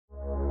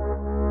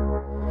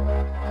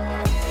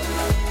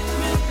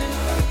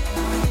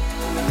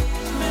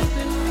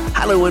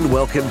Hello and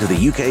welcome to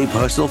the UK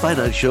Personal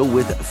Finance Show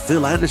with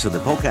Phil Anderson, the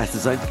podcast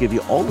designed to give you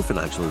all the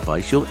financial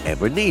advice you'll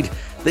ever need.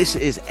 This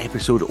is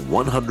episode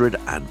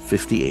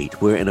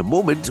 158, where in a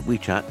moment we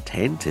chat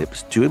 10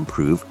 tips to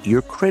improve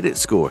your credit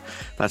score.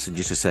 That's in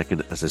just a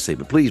second, as I say,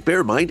 but please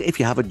bear in mind, if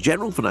you have a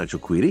general financial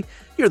query,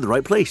 you're in the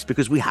right place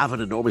because we have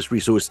an enormous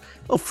resource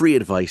of free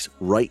advice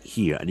right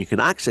here, and you can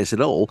access it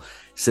all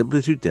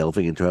simply through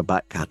delving into our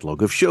back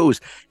catalogue of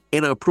shows.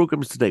 In our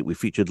programmes today, we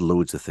featured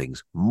loads of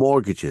things: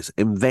 mortgages,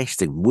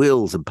 investing,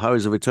 wills and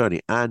powers of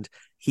attorney, and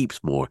heaps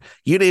more.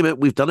 You name it,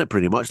 we've done it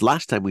pretty much.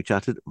 Last time we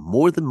chatted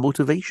more than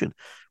motivation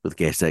with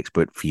guest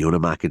expert Fiona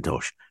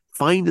McIntosh.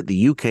 Find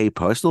the UK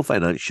Personal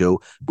Finance Show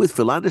with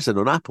Phil Anderson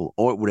on Apple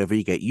or wherever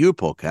you get your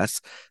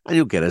podcasts, and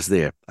you'll get us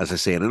there. As I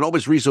say, an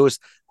enormous resource,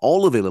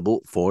 all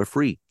available for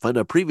free. Find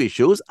our previous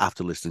shows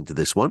after listening to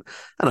this one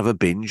and have a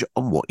binge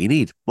on what you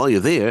need. While you're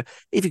there,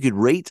 if you could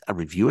rate and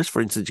review us,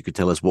 for instance, you could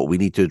tell us what we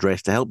need to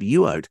address to help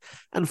you out,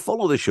 and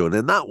follow the show, and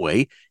in that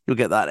way, you'll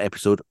get that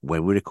episode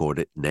when we record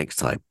it next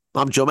time.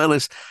 I'm John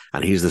Ellis,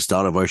 and he's the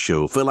star of our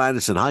show, Phil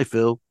Anderson. Hi,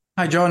 Phil.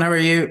 Hi, John. How are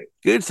you?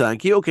 Good,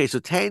 thank you. Okay, so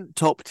 10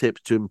 top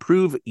tips to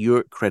improve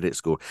your credit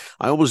score.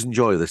 I always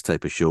enjoy this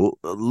type of show.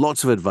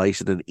 Lots of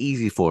advice in an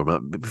easy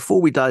format. But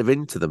before we dive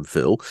into them,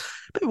 Phil,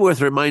 maybe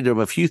worth a reminder of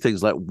a few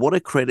things like what a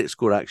credit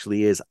score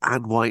actually is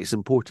and why it's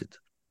important.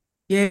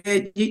 Yeah,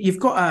 you've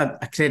got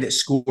a credit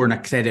score and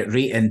a credit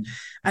rating.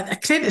 A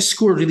credit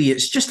score, really,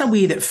 it's just a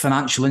way that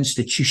financial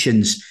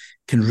institutions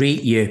can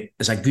rate you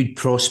as a good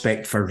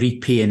prospect for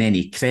repaying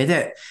any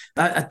credit.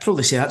 I'd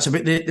probably say that's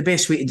about the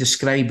best way to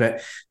describe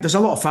it. There's a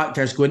lot of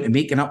factors going to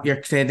making up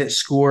your credit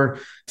score.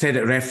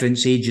 Credit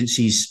reference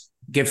agencies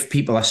give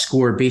people a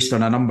score based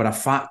on a number of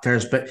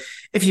factors. But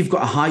if you've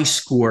got a high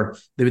score,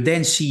 they would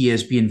then see you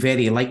as being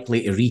very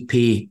likely to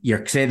repay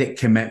your credit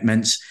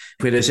commitments.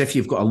 Whereas if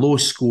you've got a low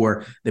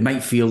score, they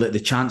might feel that the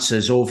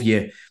chances of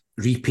you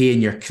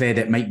repaying your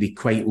credit might be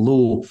quite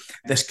low.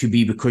 This could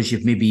be because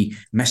you've maybe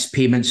missed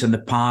payments in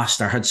the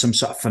past or had some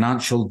sort of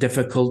financial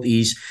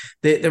difficulties.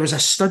 There was a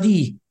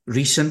study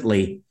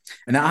recently,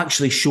 and it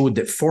actually showed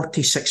that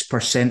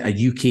 46% of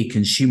UK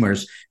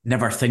consumers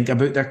never think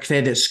about their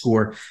credit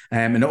score.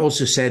 And it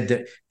also said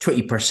that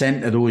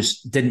 20% of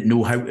those didn't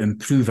know how to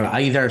improve it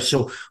either.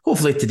 So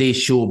hopefully today's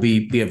show will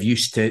be of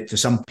use to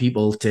some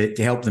people to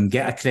help them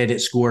get a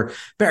credit score.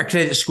 Better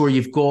credit score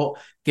you've got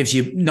gives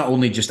you not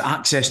only just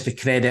access to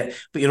credit,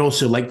 but you're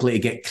also likely to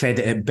get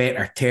credit at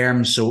better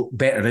terms, so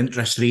better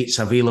interest rates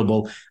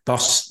available,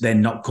 thus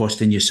then not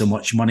costing you so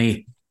much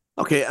money.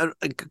 Okay, and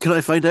can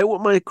I find out what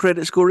my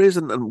credit score is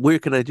and where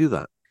can I do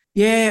that?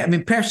 Yeah, I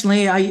mean,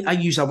 personally, I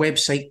use a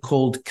website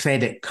called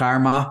Credit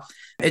Karma.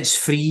 It's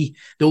free.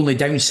 The only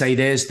downside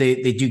is they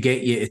do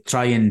get you to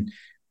try and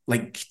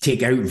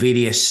take out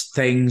various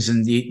things,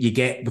 and you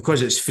get,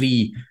 because it's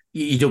free,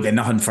 you don't get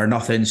nothing for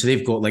nothing. So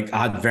they've got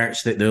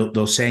adverts that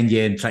they'll send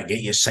you and try to get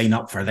you to sign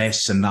up for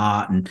this and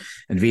that and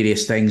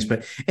various things.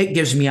 But it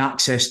gives me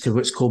access to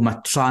what's called my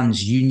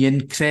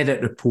TransUnion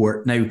credit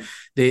report. Now,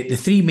 the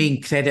three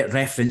main credit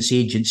reference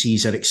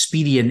agencies are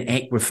Experian,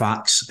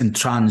 Equifax and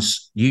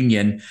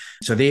TransUnion.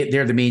 So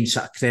they're the main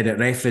sort of credit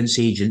reference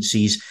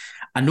agencies.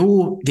 I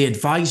know the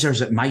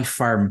advisors at my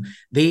firm,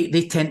 they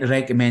tend to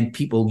recommend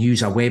people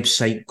use a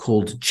website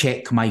called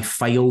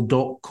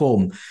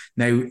checkmyfile.com.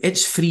 Now,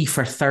 it's free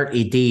for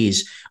 30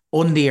 days.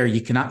 On there, you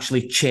can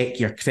actually check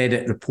your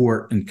credit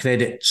report and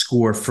credit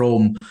score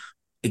from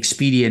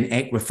Experian,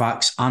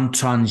 Equifax and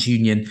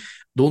TransUnion.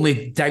 The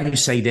only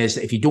downside is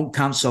that if you don't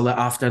cancel it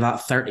after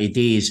that 30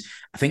 days,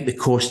 I think the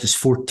cost is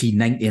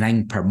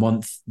 $14.99 per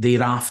month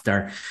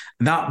thereafter.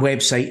 And that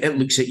website, it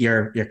looks at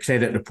your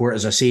credit report,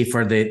 as I say,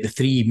 for the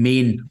three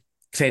main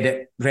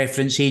credit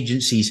reference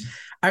agencies.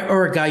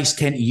 Our guys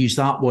tend to use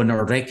that one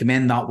or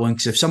recommend that one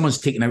because if someone's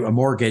taking out a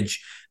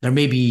mortgage, there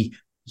may be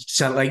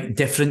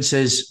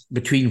differences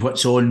between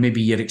what's on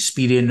maybe your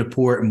Experian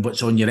report and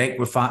what's on your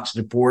Equifax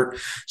report.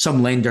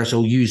 Some lenders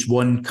will use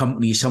one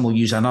company, some will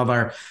use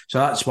another. So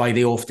that's why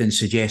they often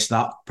suggest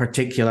that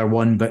particular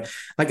one. But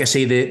like I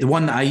say, the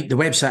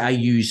website I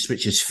use,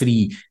 which is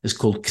free, is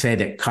called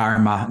Credit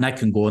Karma. And I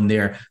can go on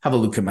there, have a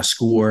look at my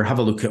score, have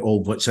a look at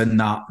all what's in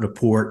that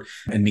report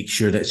and make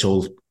sure that it's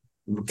all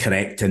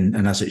correct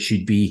and as it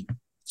should be.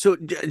 So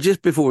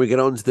just before we get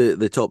on to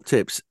the top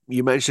tips,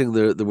 you mentioned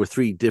there were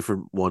three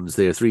different ones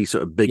there, three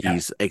sort of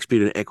biggies, yeah.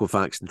 Experian,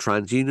 Equifax and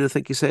TransUnion, I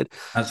think you said.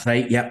 That's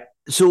right, yeah.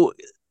 So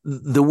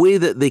the way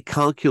that they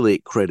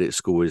calculate credit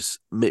scores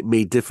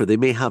may differ. They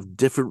may have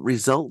different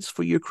results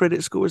for your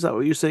credit score. Is that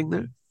what you're saying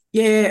there?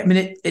 Yeah, I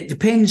mean, it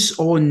depends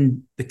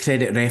on the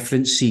credit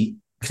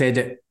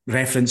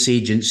reference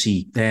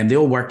agency. They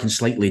all work in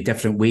slightly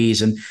different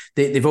ways and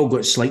they've all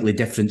got slightly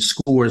different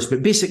scores.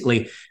 But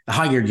basically, the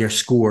higher your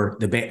score,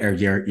 the better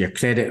your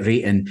credit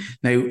rating.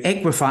 Now,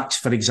 Equifax,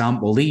 for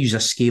example, they use a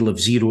scale of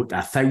 0 to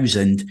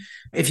 1,000.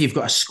 If you've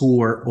got a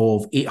score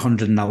of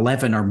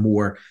 811 or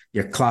more,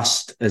 you're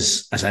classed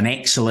as an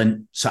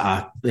excellent sort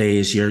of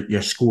is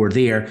your score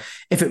there.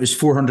 If it was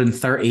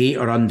 438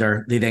 or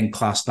under, they then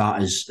class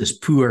that as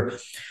poor.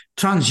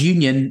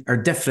 TransUnion are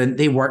different.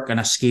 They work on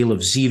a scale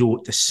of 0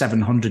 to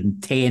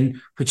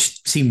 710,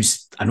 which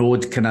seems an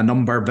odd kind of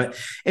number. But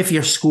if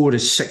your score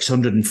is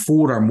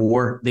 604 or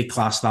more, they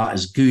class that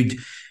as good.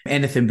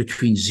 Anything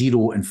between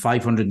 0 and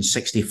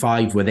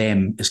 565 with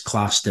them is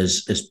classed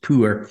as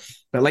poor.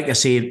 But like I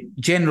say,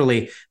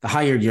 generally, the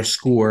higher your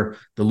score,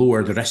 the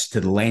lower the risk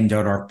to the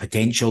lender or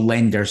potential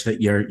lenders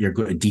that you're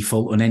going to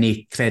default on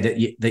any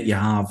credit that you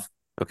have.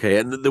 Okay,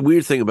 and the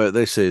weird thing about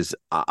this is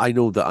I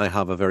know that I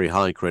have a very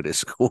high credit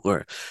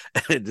score.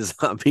 Does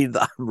that mean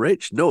that I'm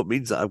rich? No, it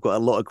means that I've got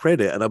a lot of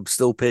credit and I'm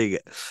still paying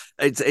it.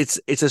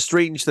 It's a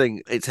strange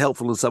thing. It's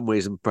helpful in some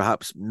ways and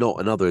perhaps not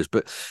in others,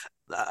 but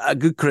a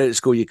good credit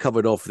score you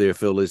covered off there,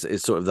 Phil, is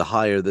sort of the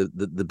higher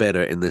the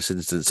better in this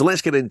instance. So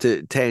let's get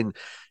into 10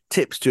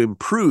 tips to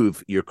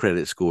improve your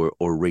credit score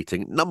or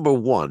rating. Number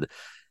one,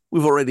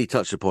 we've already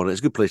touched upon it. It's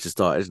a good place to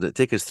start, isn't it?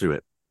 Take us through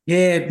it.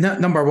 Yeah,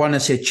 number one, I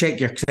say check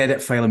your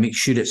credit file and make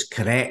sure it's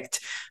correct.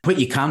 What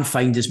you can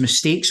find is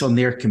mistakes on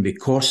there can be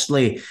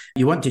costly.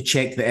 You want to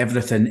check that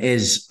everything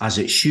is as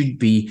it should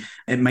be.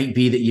 It might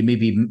be that you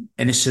maybe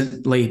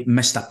innocently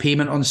missed a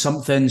payment on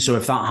something. So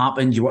if that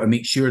happened, you want to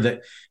make sure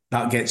that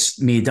that gets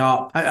made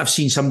up. I've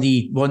seen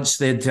somebody once,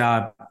 they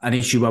had an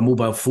issue with a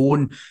mobile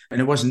phone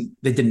and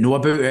they didn't know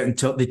about it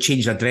until they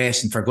changed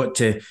address and forgot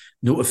to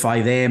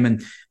notify them.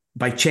 And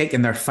by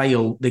checking their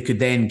file, they could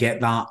then get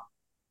that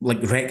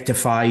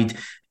rectified.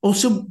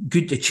 Also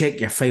good to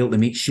check your file to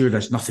make sure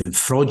there's nothing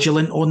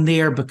fraudulent on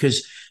there,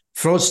 because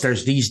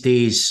fraudsters these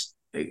days,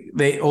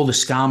 all the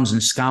scams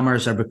and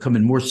scammers are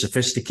becoming more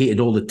sophisticated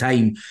all the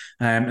time.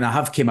 And I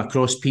have came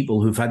across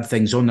people who've had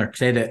things on their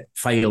credit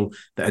file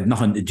that had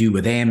nothing to do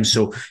with them.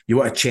 So you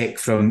want to check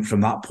from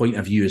that point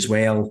of view as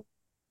well.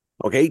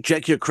 Okay,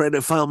 check your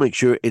credit file, make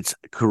sure it's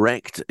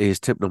correct is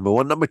tip number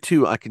one. Number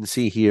two, I can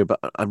see here, but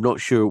I'm not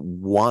sure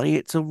why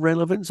it's of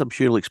relevance. I'm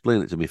sure you'll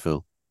explain it to me,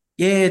 Phil.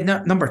 Yeah,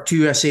 number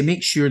two, I say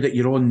make sure that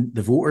you're on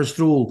the voters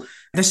roll.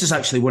 This is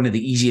actually one of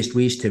the easiest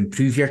ways to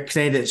improve your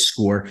credit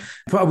score.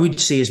 What I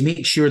would say is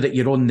make sure that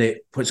you're on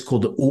what's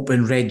called the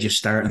open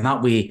register, and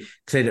that way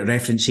credit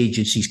reference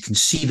agencies can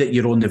see that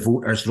you're on the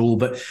voters roll.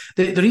 But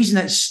the reason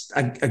it's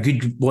a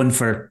good one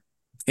for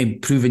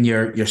improving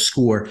your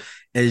score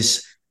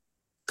is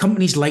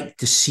companies like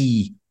to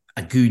see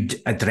a good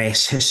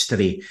address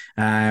history.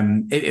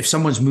 If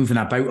someone's moving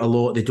about a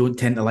lot, they don't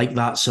tend to like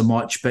that so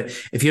much. But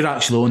if you're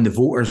actually on the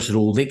voters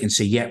roll, they can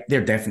say, yep,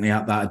 they're definitely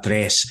at that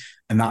address.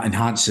 And that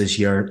enhances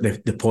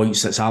the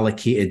points that's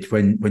allocated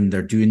when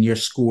they're doing your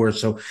score.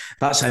 So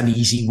that's an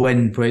easy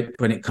win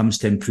when it comes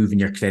to improving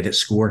your credit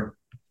score.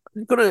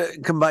 I'm going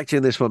to come back to you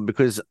on this one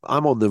because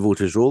I'm on the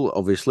voters roll,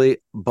 obviously,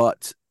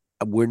 but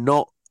we're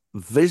not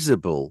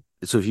visible.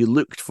 So if you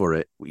looked for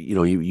it,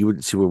 you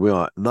wouldn't see where we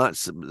are. And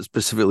that's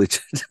specifically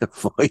to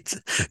avoid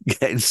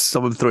getting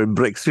someone throwing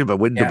bricks through my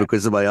window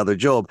because of my other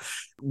job.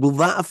 Will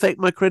that affect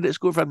my credit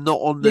score if I'm not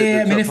on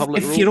the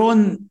public roll? If you're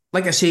on,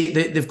 like I say,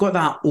 they've got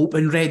that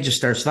open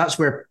register. So that's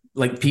where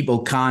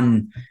people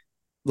can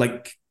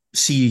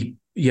see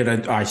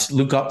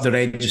look up the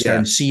register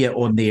and see it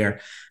on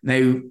there.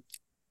 Now,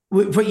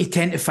 what you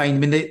tend to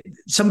find,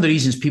 some of the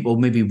reasons people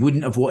maybe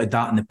wouldn't have wanted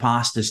that in the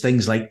past is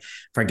things like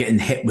for getting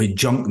hit with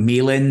junk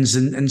mail-ins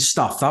and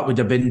stuff. That would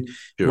have been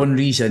one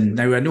reason.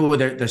 Now, I know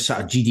there's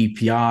sort of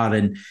GDPR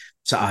and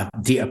sort of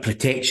data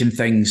protection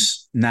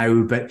things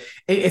now, but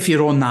if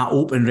you're on that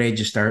open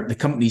register, the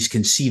companies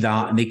can see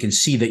that and they can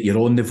see that you're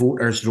on the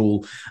voters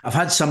roll. I've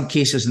had some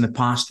cases in the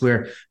past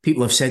where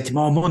people have said to me,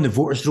 I'm on the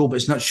voters roll, but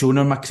it's not shown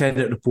on my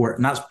credit report.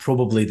 And that's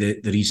probably the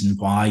reason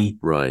why.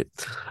 Right.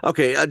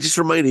 Okay, just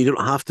a reminder, you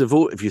don't have to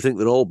vote if you think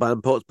they're all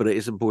band pots, but it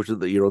is important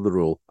that you're on the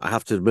roll. I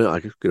have to admit,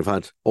 I could have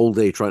had all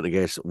day trying to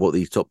guess what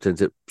these top 10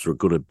 tips were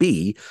going to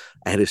be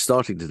ahead of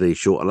starting today's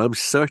show, and I'm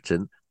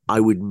certain I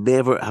would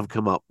never have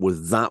come up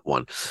with that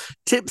one.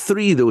 Tip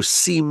 3, though,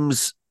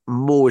 seems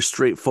more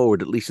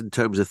straightforward, at least in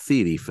terms of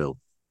theory, Phil.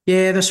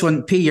 Yeah, this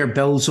one, pay your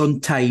bills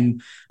on time.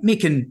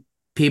 Making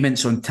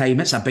payments on time,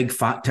 it's a big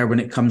factor when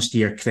it comes to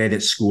your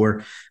credit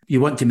score. You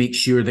want to make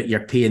sure that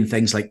you're paying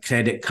things like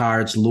credit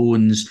cards,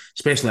 loans,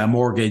 especially a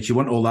mortgage. You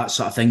want all that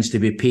sort of things to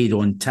be paid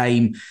on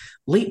time.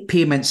 Late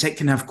payments, it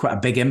can have quite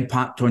a big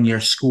impact on your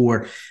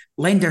score.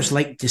 Lenders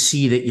like to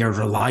see that you're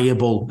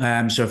reliable.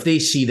 So if they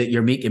see that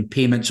you're making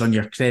payments on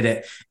your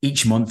credit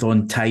each month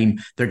on time,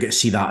 they're going to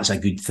see that as a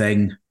good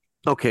thing.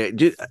 Okay.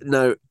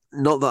 Now,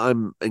 not that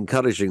I'm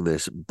encouraging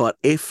this, but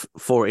if,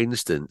 for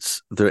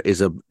instance,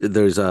 there's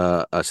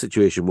a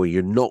situation where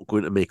you're not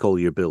going to make all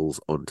your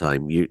bills on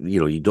time,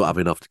 you don't have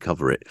enough to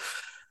cover it.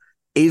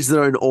 Is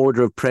there an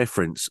order of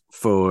preference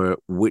for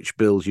which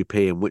bills you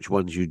pay and which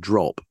ones you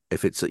drop?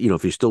 If it's, if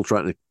you're still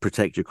trying to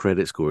protect your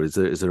credit score, is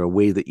there a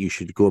way that you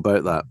should go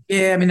about that?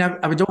 Yeah,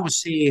 I would always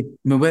say,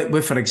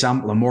 with, for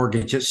example, a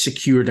mortgage, it's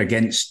secured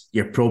against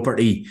your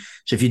property.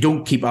 So if you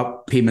don't keep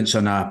up payments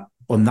on a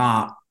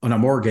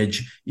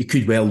mortgage, you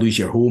could well lose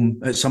your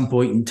home at some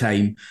point in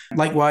time.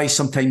 Likewise,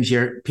 sometimes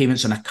your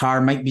payments on a car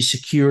might be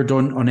secured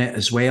on it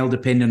as well,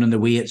 depending on the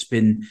way it's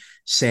been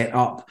set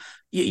up.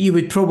 You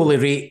would probably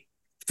rate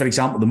for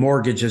example, the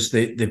mortgage is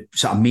the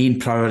sort of main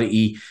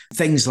priority.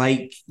 Things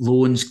like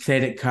loans,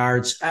 credit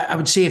cards. I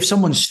would say if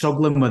someone's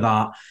struggling with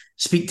that,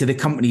 speak to the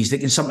companies. They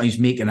can sometimes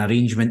make an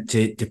arrangement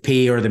to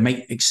pay, or they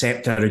might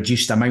accept a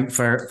reduced amount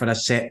for a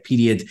set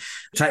period.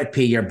 Try to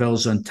pay your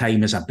bills on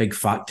time is a big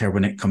factor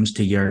when it comes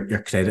to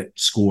your credit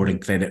score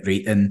and credit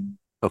rating.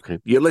 Okay.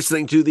 You're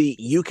listening to the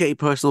UK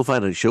Personal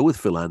Finance Show with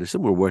Phil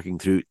Anderson. We're working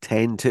through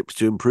 10 tips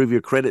to improve your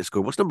credit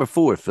score. What's number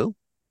 4, Phil?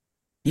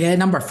 Yeah,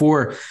 number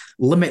 4,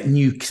 limit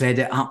new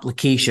credit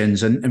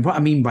applications. And what I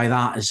mean by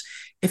that is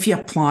if you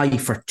apply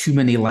for too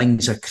many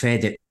lines of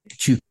credit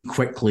too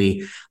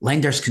quickly,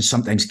 lenders can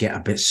sometimes get a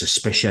bit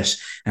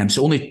suspicious.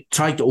 So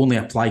try to only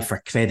apply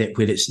for credit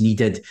where it's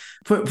needed.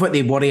 What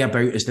they worry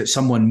about is that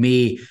someone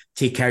may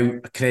take out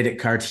a credit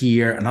card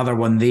here, another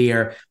one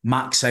there,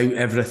 max out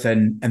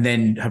everything, and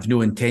then have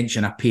no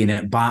intention of paying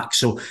it back.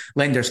 So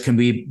lenders can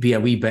be a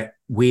wee bit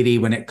wary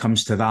when it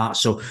comes to that.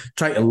 So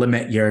try to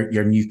limit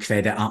your new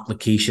credit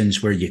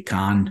applications where you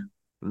can.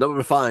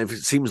 Number 5,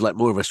 it seems like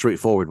more of a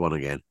straightforward one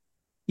again.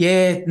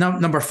 Yeah,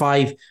 number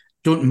 5,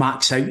 don't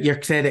max out your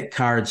credit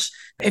cards.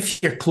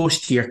 If you're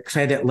close to your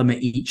credit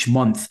limit each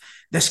month,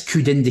 this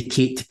could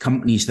indicate to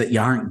companies that you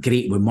aren't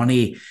great with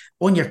money.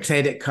 On your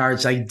credit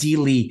cards,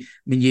 ideally,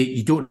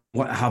 you don't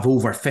want to have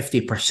over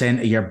 50%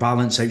 of your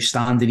balance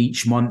outstanding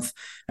each month.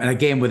 And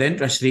again, with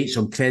interest rates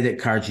on credit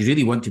cards, you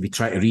really want to be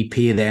trying to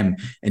repay them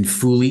in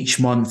full each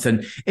month.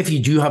 And if you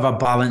do have a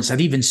balance,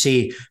 I'd even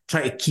say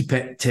try to keep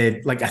it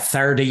to like a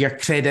third of your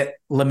credit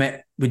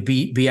limit would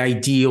be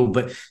ideal,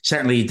 but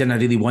certainly you didn't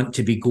really want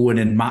to be going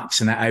and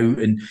maxing it out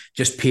and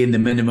just paying the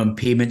minimum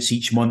payments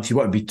each month. You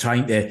want to be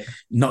trying to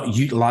not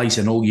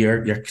utilising all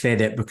your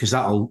credit, because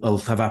that'll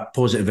have a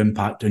positive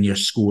impact on your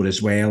score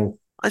as well.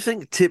 I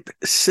think tip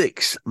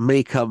 6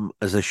 may come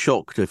as a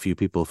shock to a few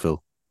people,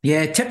 Phil.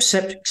 Yeah, tip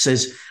 6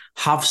 is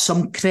have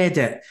some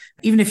credit.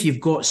 Even if you've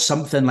got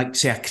something like,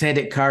 say, a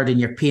credit card and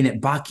you're paying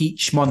it back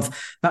each month,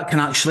 that can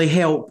actually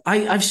help.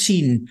 I've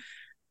seen,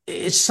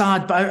 it's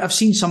sad, but I've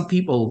seen some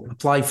people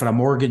apply for a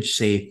mortgage,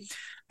 say,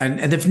 and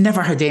they've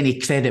never had any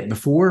credit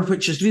before,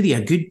 which is really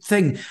a good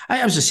thing.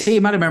 I was the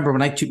same. I remember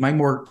when I took my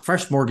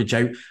first mortgage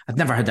out, I'd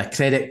never had a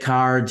credit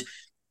card.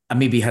 I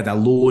maybe had a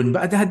loan,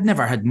 but I had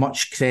never had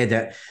much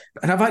credit.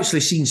 And I've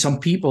actually seen some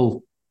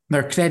people,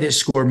 their credit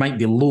score might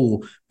be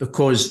low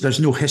because there's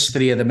no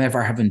history of them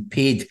ever having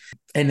paid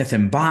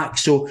anything back.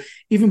 So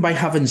even by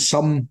having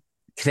some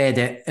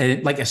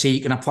credit, like I say,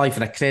 you can apply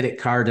for a credit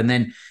card and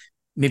then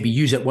maybe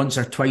use it once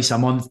or twice a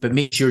month, but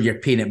make sure you're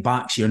paying it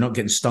back so you're not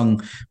getting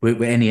stung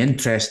with any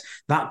interest.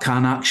 That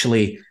can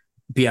actually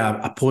be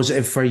a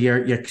positive for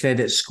your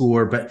credit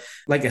score. But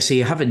like I say,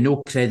 having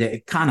no credit,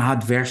 it can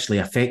adversely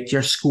affect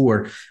your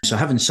score. So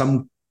having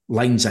some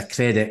lines of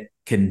credit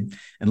and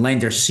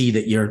lenders see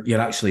that you're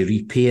actually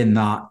repaying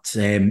that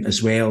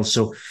as well.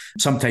 So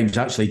sometimes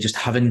actually just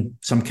having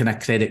some kind of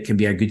credit can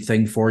be a good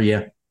thing for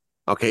you.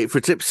 Okay, for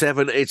tip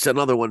 7, it's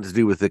another one to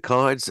do with the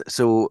cards.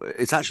 So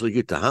it's actually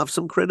good to have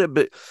some credit,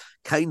 but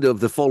kind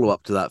of the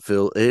follow-up to that,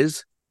 Phil,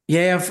 is?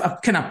 Yeah,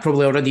 I've kind of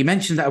probably already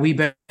mentioned it a wee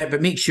bit,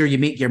 but make sure you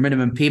make your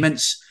minimum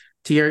payments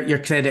to your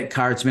credit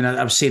cards. I mean,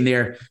 I was saying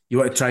there, you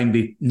want to try and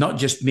be not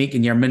just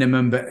making your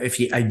minimum, but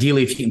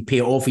ideally, if you can pay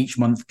it off each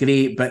month,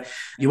 great. But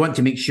you want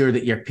to make sure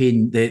that you're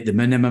paying the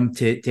minimum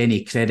to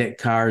any credit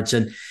cards.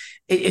 And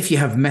if you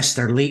have missed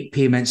or late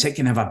payments, it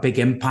can have a big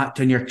impact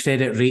on your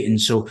credit rating.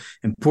 So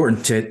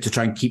important to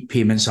try and keep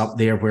payments up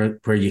there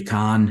where you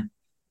can.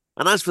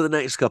 And as for the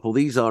next couple,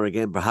 these are,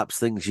 again, perhaps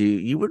things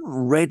you wouldn't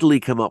readily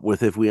come up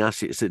with if we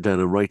asked you to sit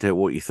down and write out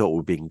what you thought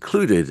would be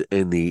included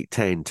in the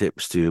 10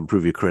 tips to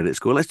improve your credit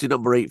score. Let's do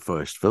number 8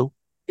 first, Phil.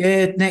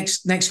 Yeah,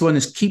 next one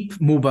is keep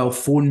mobile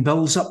phone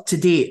bills up to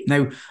date.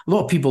 Now, a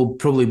lot of people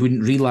probably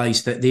wouldn't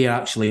realise that they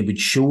actually would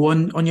show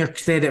on your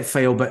credit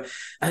file, but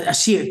I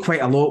see it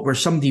quite a lot where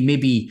somebody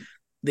maybe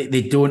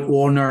they don't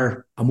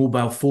honour a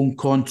mobile phone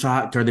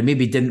contract, or they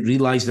maybe didn't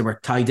realise they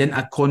were tied into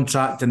a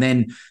contract and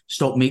then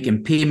stop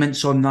making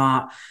payments on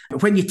that.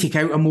 When you take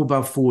out a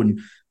mobile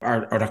phone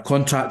or a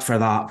contract for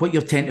that, what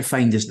you'll tend to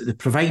find is that the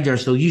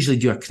providers, they'll usually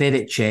do a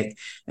credit check,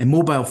 and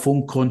mobile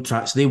phone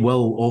contracts, they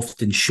will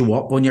often show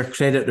up on your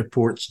credit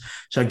reports.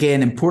 So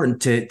again,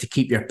 important to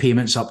keep your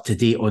payments up to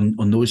date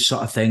on those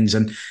sort of things.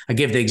 And I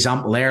gave the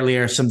example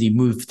earlier, somebody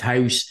moved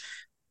house,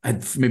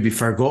 had maybe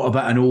forgot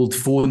about an old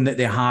phone that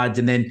they had,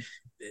 and then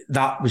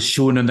that was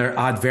shown on their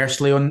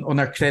adversely on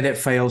their credit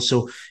file.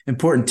 So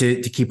important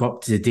to keep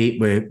up to date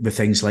with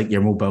things like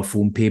your mobile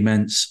phone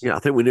payments. Yeah, I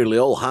think we nearly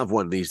all have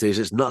one these days.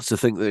 It's nuts to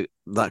think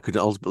that could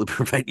ultimately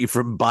prevent you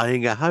from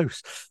buying a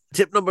house.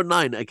 Tip number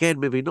 9,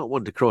 again, maybe not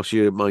one to cross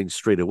your mind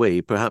straight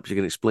away. Perhaps you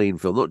can explain,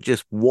 Phil, not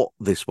just what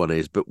this one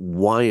is, but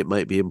why it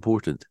might be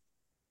important.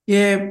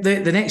 Yeah,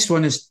 the next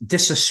one is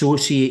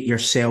disassociate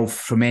yourself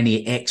from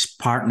any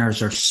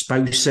ex-partners or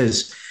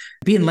spouses.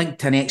 Being linked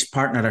to an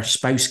ex-partner or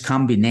spouse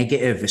can be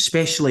negative,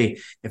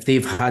 especially if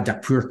they've had a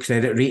poor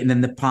credit rating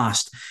in the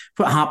past.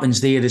 What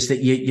happens there is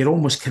that you're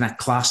almost kind of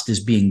classed as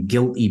being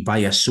guilty by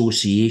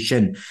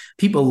association.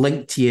 People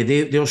linked to you,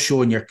 they'll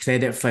show on your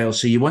credit file.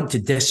 So you want to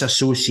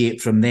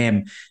disassociate from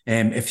them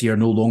if you're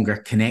no longer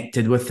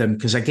connected with them.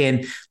 Because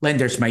again,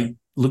 lenders might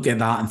look at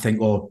that and think,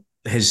 oh,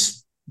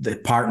 the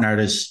partner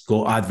has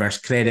got adverse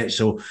credit,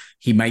 so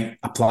he might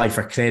apply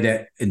for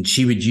credit and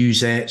she would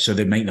use it, so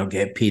they might not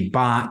get paid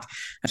back.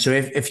 So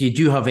if you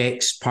do have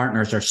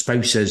ex-partners or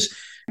spouses,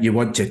 you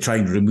want to try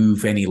and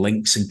remove any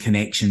links and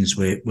connections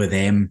with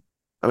them.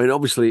 I mean,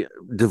 obviously,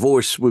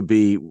 divorce would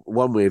be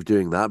one way of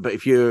doing that, but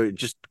if you're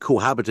just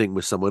cohabiting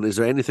with someone, is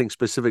there anything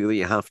specific that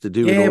you have to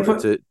do in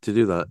order to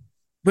do that?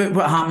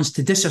 What happens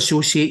to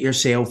disassociate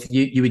yourself,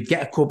 you would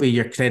get a copy of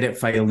your credit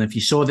file, and if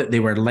you saw that they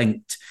were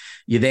linked,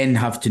 you then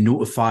have to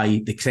notify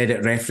the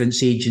credit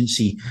reference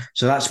agency.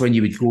 So that's when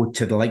you would go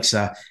to the likes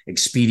of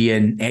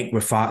Experian,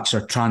 Equifax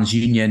or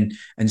TransUnion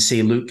and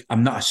say, look,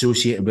 I'm not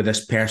associated with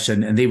this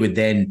person. And they would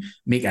then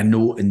make a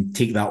note and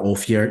take that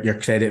off your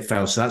credit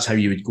file. So that's how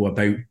you would go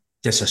about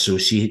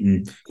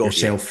disassociating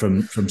yourself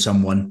from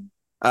someone.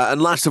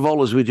 And last of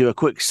all, as we do a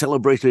quick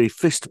celebratory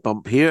fist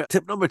bump here,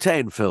 tip number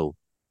 10, Phil.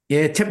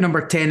 Yeah, tip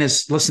number 10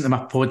 is listen to my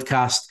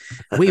podcast.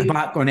 Way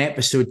back on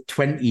episode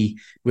 20,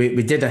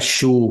 we did a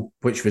show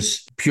which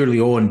was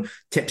purely on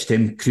tips to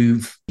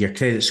improve your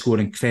credit score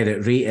and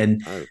credit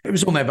rating. Oh. It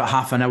was only about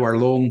half an hour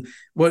long.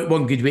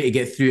 One good way to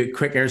get through it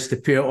quicker is to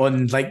put it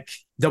on like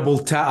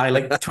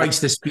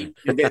twice the speed.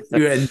 You get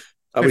through it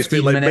in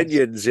 15 like minutes.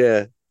 Minions,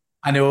 yeah.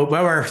 I know, with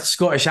our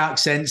Scottish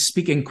accents,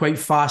 speaking quite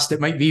fast, it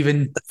might be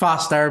even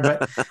faster,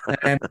 but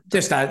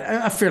just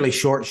a fairly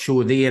short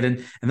show there.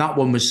 And that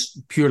one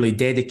was purely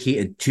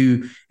dedicated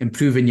to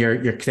improving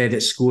your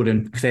credit score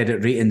and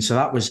credit rating. So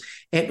that was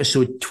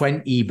episode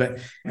 20, but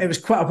it was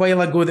quite a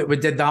while ago that we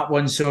did that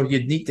one. So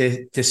you'd need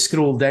to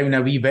scroll down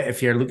a wee bit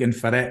if you're looking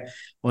for it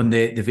on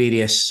the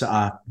various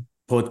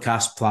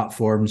podcast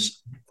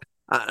platforms.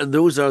 And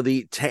those are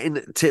the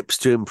 10 tips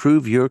to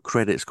improve your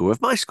credit score. If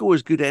my score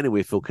is good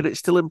anyway, Phil, can it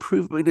still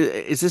improve? I mean,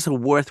 is this a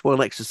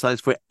worthwhile exercise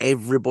for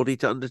everybody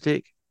to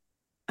undertake?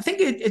 I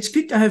think it's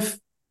good to have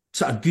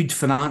sort of good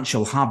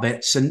financial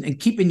habits, and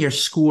keeping your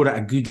score at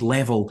a good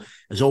level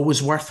is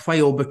always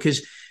worthwhile,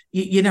 because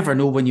you never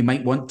know when you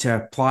might want to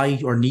apply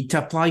or need to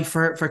apply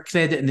for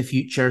credit in the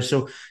future.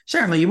 So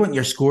certainly you want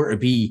your score to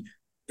be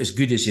as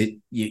good as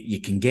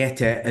you can get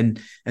it.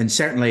 And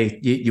certainly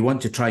you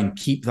want to try and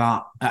keep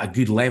that at a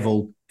good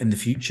level in the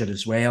future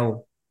as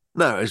well.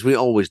 Now, as we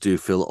always do,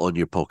 Phil, on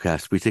your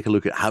podcast, we take a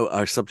look at how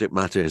our subject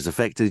matter has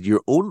affected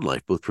your own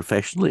life, both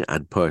professionally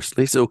and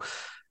personally. So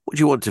what do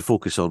you want to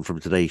focus on from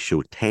today's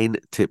show? 10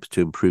 tips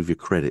to improve your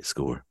credit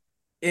score.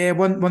 Yeah,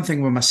 one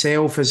thing with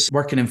myself is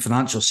working in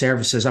financial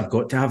services, I've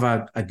got to have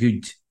a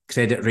good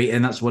credit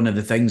rating. That's one of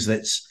the things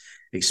that's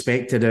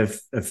expected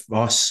of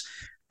us.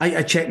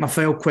 I check my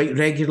file quite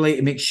regularly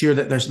to make sure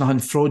that there's nothing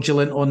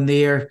fraudulent on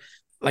there.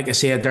 Like I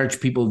say, I'd urge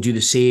people to do the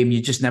same.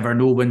 You just never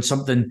know when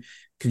something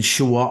can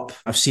show up.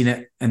 I've seen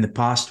it in the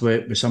past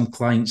with some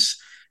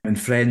clients and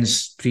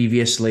friends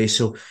previously.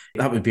 So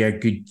that would be a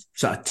good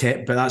sort of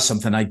tip, but that's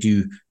something I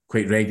do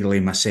quite regularly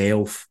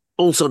myself.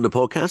 Also on the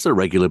podcast, a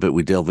regular bit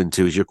we delve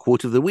into is your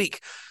quote of the week.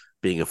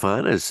 Being a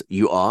fan, as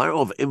you are,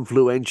 of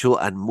influential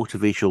and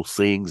motivational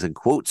sayings and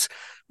quotes,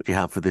 what do you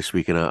have for this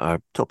week in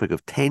our topic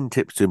of 10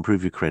 tips to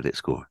improve your credit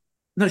score?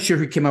 Not sure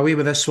who came away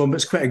with this one, but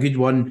it's quite a good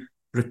one.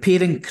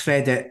 Repairing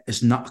credit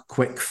is not a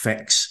quick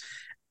fix.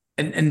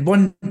 And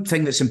one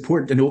thing that's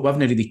important to note, we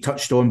haven't really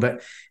touched on,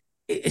 but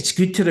it's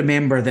good to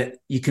remember that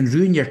you can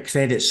ruin your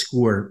credit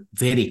score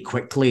very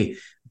quickly,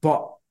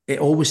 but it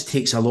always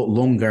takes a lot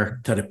longer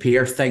to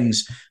repair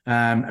things.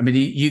 I mean,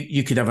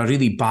 you could have a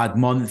really bad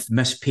month,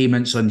 miss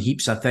payments on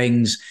heaps of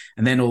things,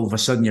 and then all of a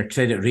sudden your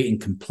credit rating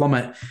can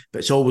plummet, but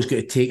it's always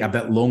going to take a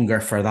bit longer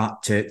for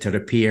that to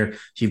repair. So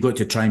you've got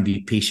to try and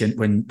be patient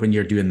when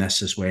you're doing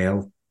this as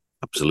well.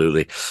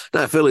 Absolutely.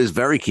 Now, Phil is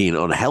very keen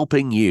on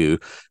helping you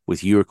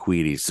with your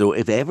queries. So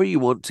if ever you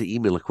want to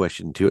email a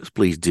question to us,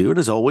 please do. And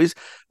as always,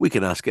 we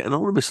can ask it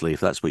anonymously if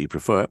that's what you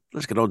prefer.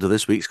 Let's get on to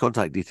this week's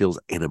contact details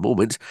in a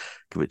moment.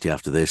 Give it to you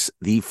after this.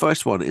 The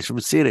first one is from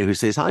Sarah, who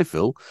says, "Hi,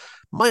 Phil.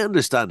 My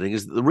understanding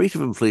is that the rate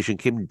of inflation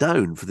came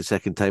down for the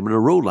second time in a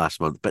row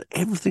last month, but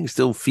everything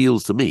still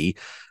feels to me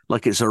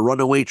like it's a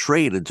runaway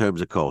train in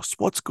terms of costs.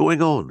 What's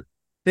going on?"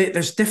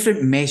 There's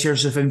different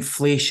measures of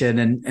inflation,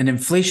 and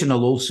inflation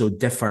will also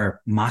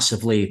differ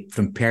massively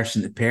from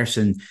person to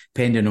person,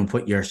 depending on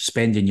what you're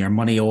spending your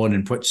money on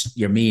and what's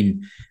your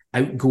main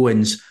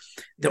outgoings.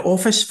 The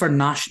Office for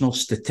National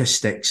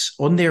Statistics,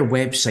 on their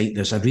website,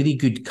 there's a really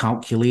good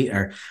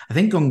calculator. I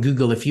think on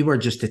Google, if you were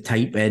just to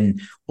type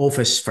in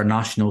Office for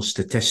National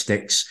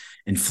Statistics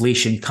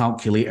inflation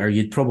calculator,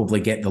 you'd probably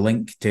get the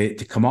link to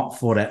come up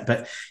for it.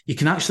 But you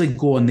can actually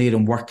go on there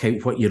and work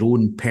out what your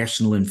own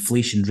personal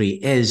inflation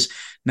rate is.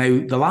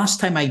 Now, the last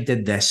time I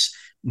did this,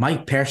 my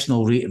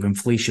personal rate of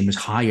inflation was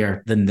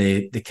higher than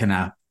the kind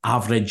of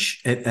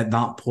average at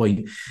that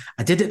point.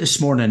 I did it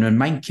this morning and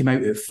mine came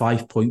out at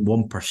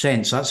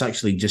 5.1%. So that's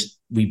actually just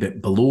a wee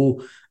bit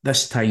below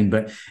this time.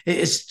 But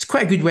it's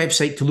quite a good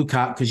website to look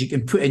at because you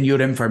can put in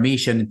your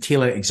information and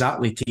tailor it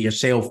exactly to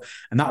yourself.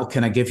 And that'll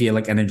kind of give you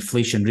like an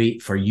inflation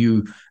rate for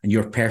you and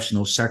your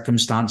personal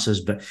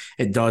circumstances. But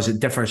it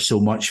differs so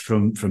much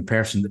from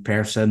person to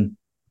person.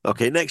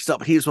 Okay, next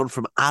up, here's one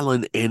from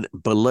Alan in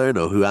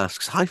Balerno who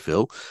asks, "Hi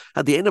Phil,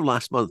 at the end of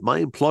last month, my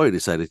employer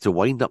decided to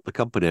wind up the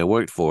company I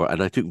worked for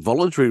and I took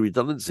voluntary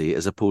redundancy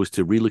as opposed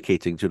to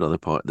relocating to another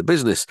part of the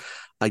business.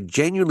 I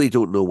genuinely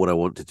don't know what I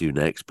want to do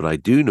next, but I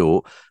do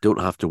know I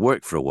don't have to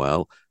work for a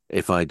while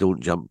if I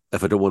don't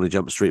want to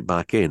jump straight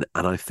back in,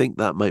 and I think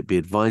that might be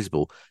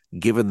advisable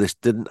given this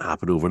didn't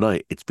happen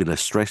overnight. It's been a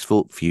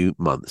stressful few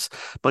months.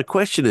 My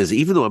question is,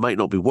 even though I might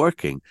not be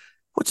working,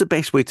 what's the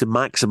best way to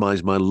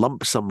maximise my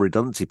lump sum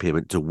redundancy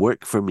payment to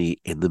work for me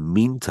in the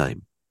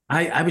meantime?"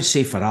 I would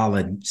say for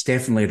Alan, it's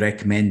definitely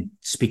recommend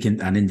speaking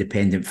to an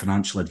independent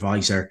financial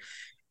advisor.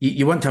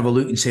 You want to have a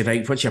look and say,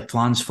 right, what's your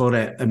plans for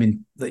it? I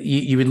mean,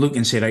 you would look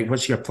and say, right,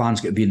 what's your plans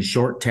going to be in the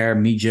short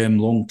term, medium,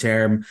 long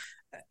term?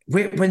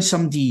 When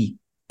somebody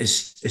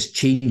is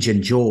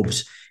changing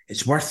jobs,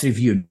 it's worth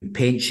reviewing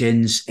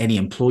pensions, any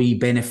employee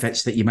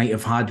benefits that you might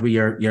have had with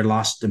your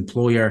last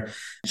employer.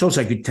 It's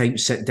also a good time to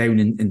sit down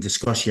and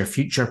discuss your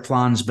future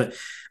plans. But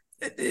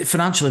a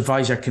financial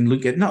advisor can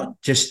look at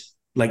not just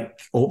like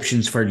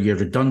options for your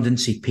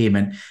redundancy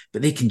payment,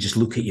 but they can just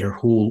look at your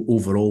whole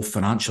overall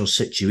financial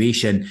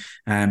situation.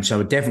 So I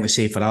would definitely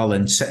say for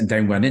Alan, sitting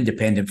down with an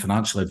independent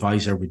financial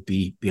advisor would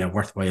be a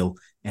worthwhile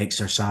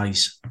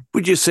exercise.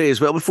 Would you say as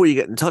well, before you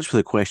get in touch with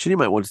the question, you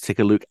might want to take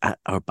a look at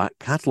our back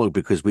catalogue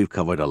because we've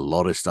covered a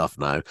lot of stuff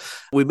now.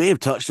 We may have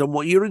touched on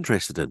what you're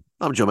interested in.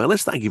 I'm John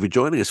Ellis. Thank you for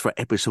joining us for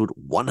episode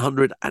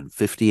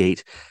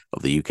 158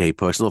 of the UK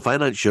Personal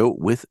Finance Show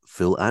with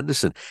Phil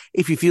Anderson.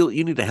 If you feel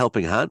you need a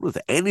helping hand with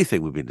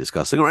anything we've been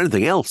discussing or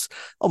anything else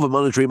of a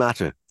monetary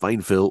matter,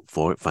 find Phil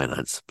for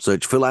finance.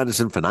 Search Phil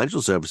Anderson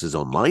Financial Services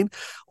online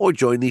or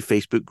join the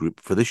Facebook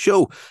group for the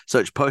show.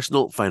 Search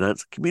Personal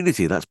Finance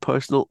Community. That's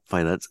Personal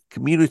Finance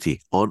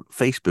Community on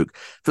Facebook.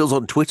 Phil's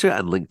on Twitter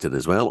and LinkedIn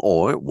as well,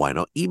 or why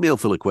not email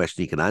Phil a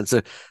question he can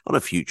answer on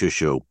a future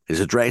show. His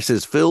address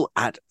is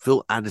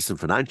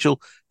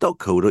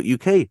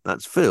phil@philandersonfinancial.co.uk.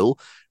 That's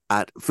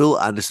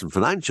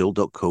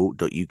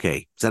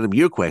phil@philandersonfinancial.co.uk. Send him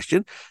your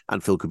question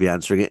and Phil could be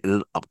answering it in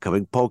an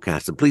upcoming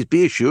podcast. And please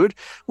be assured,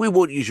 we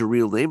won't use your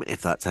real name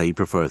if that's how you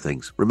prefer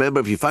things. Remember,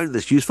 if you found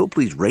this useful,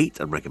 please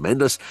rate and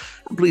recommend us.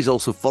 And please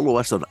also follow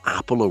us on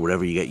Apple or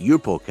wherever you get your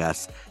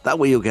podcasts. That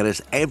way you'll get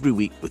us every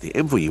week with the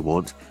info you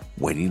want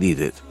when you need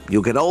it.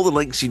 You'll get all the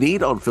links you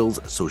need on Phil's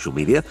social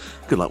media.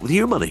 Good luck with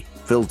your money.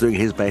 Phil's doing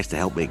his best to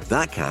help make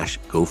that cash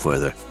go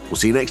further. We'll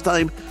see you next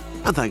time,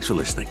 and thanks for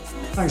listening.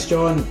 Thanks,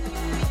 John.